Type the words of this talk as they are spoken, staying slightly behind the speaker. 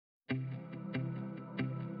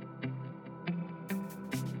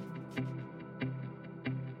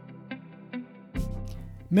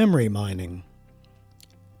Memory mining.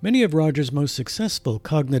 Many of Roger's most successful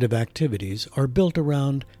cognitive activities are built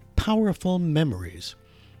around powerful memories.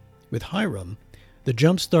 With Hiram, the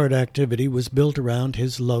Jumpstart activity was built around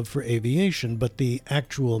his love for aviation, but the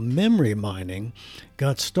actual memory mining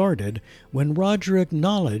got started when Roger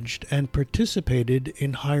acknowledged and participated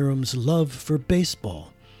in Hiram's love for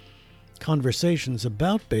baseball. Conversations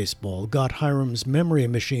about baseball got Hiram's memory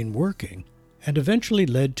machine working and eventually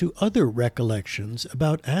led to other recollections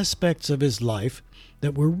about aspects of his life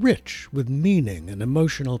that were rich with meaning and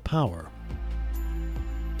emotional power.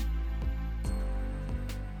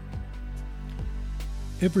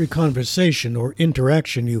 Every conversation or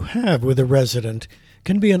interaction you have with a resident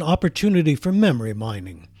can be an opportunity for memory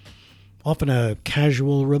mining. Often a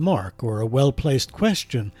casual remark or a well-placed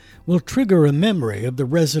question will trigger a memory of the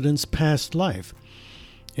resident's past life.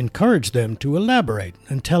 Encourage them to elaborate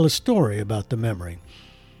and tell a story about the memory.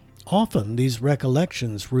 Often these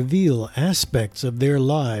recollections reveal aspects of their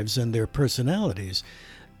lives and their personalities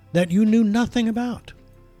that you knew nothing about.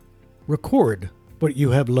 Record what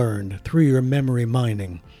you have learned through your memory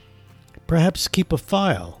mining. Perhaps keep a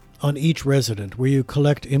file on each resident where you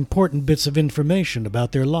collect important bits of information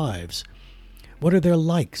about their lives. What are their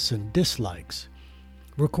likes and dislikes?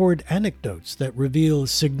 Record anecdotes that reveal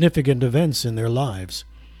significant events in their lives.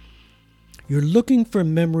 You're looking for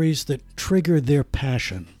memories that trigger their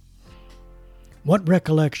passion. What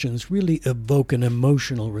recollections really evoke an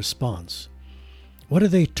emotional response? What are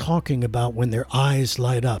they talking about when their eyes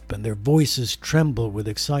light up and their voices tremble with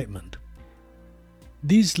excitement?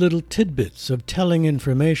 These little tidbits of telling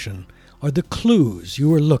information are the clues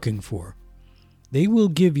you are looking for. They will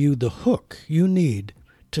give you the hook you need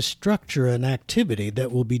to structure an activity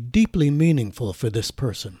that will be deeply meaningful for this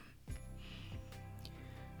person.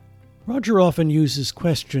 Roger often uses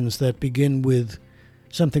questions that begin with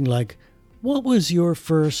something like, "What was your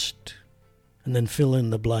first?" and then fill in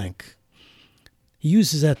the blank. He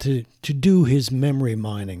uses that to do his memory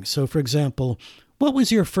mining. So, for example, what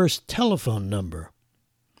was your first telephone number?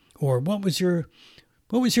 Or what was your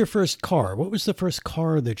first car? What was the first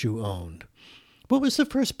car that you owned? What was the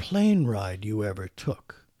first plane ride you ever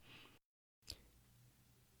took?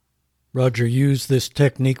 Roger used this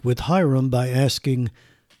technique with Hiram by asking,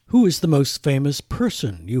 "Who is the most famous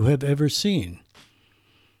person you have ever seen?"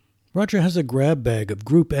 Roger has a grab bag of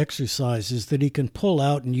group exercises that he can pull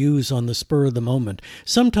out and use on the spur of the moment.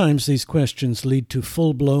 Sometimes these questions lead to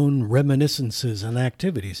full-blown reminiscences and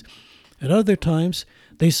activities. At other times,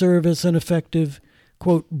 they serve as an effective,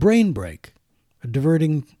 quote, brain break, a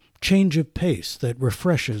diverting change of pace that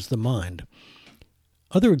refreshes the mind.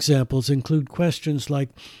 Other examples include questions like,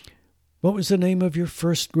 what was the name of your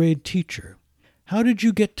first grade teacher? How did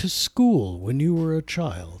you get to school when you were a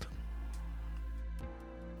child?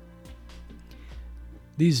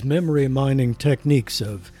 These memory mining techniques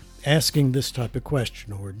of asking this type of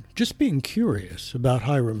question or just being curious about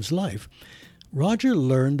Hiram's life, Roger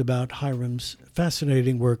learned about Hiram's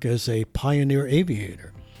fascinating work as a pioneer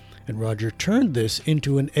aviator. And Roger turned this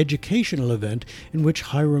into an educational event in which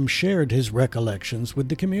Hiram shared his recollections with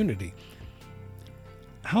the community.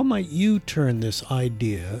 How might you turn this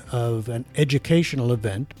idea of an educational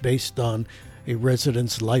event based on a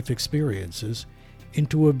resident's life experiences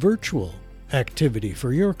into a virtual activity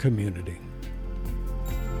for your community?